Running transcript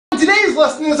Today's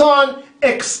lesson is on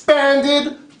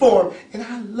expanded form. And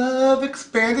I love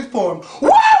expanded form.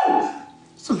 Woo!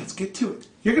 So let's get to it.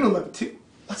 You're going to love it too.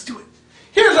 Let's do it.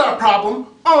 Here's our problem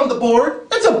on the board.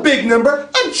 It's a big number,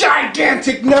 a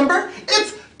gigantic number.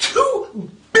 It's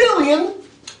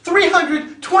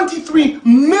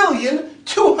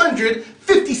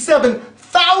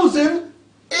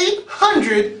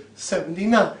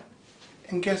 2,323,257,879.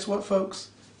 And guess what,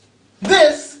 folks?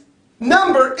 This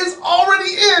number is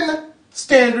already in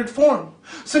standard form.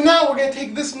 So now we're going to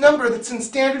take this number that's in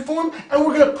standard form and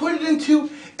we're going to put it into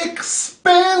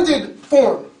expanded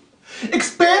form.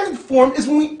 Expanded form is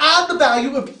when we add the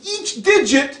value of each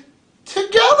digit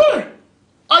together.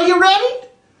 Are you ready?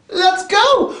 Let's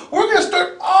go. We're going to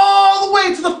start all the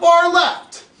way to the far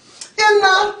left. In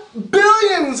the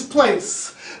billions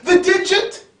place, the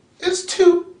digit is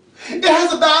 2. It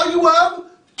has a value of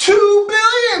 2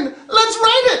 billion. Let's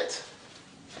write it.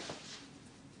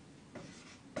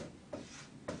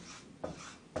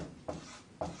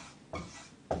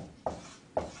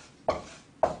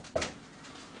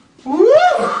 Woo!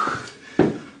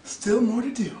 Still more to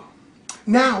do.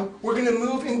 Now we're going to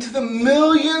move into the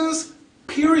millions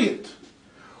period.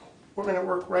 We're going to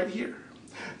work right here.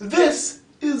 This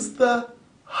is the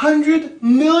 100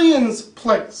 millions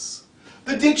place.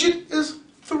 The digit is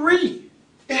 3.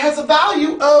 It has a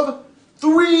value of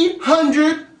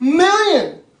 300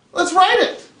 million. Let's write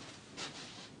it.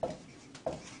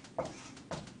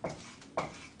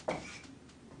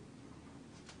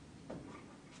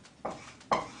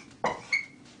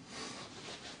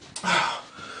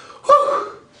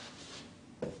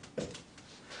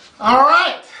 All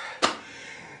right.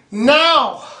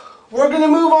 Now we're going to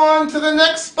move on to the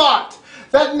next spot.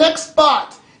 That next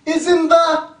spot is in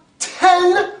the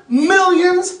 10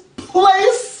 millions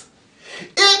place.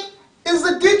 It is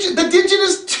the digit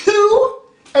is 2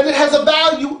 and it has a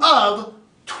value of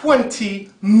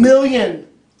 20 million.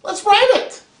 Let's write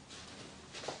it.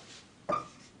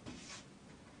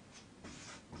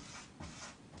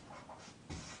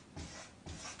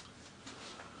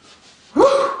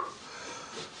 Whew.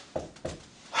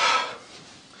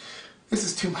 This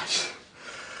is too much.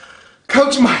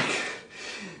 Coach Mike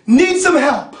needs some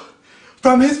help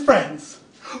from his friends.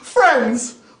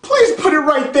 Friends, please put it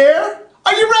right there.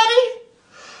 Are you ready?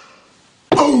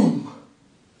 Boom.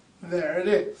 There it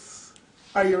is.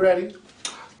 Are you ready?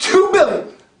 2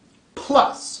 billion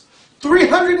plus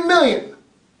 300 million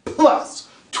plus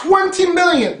 20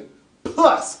 million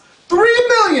plus 3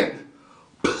 million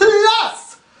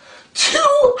plus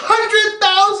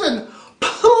 200,000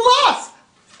 plus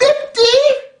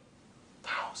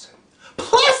 50,000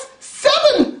 plus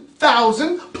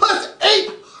 7,000 plus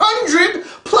 800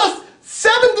 plus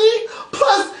 70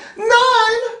 plus 9.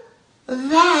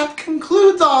 That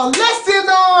concludes our lesson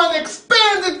on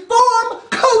expanded form.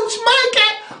 Coach Mike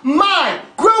at My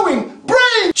Growing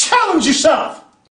Brain. Challenge yourself.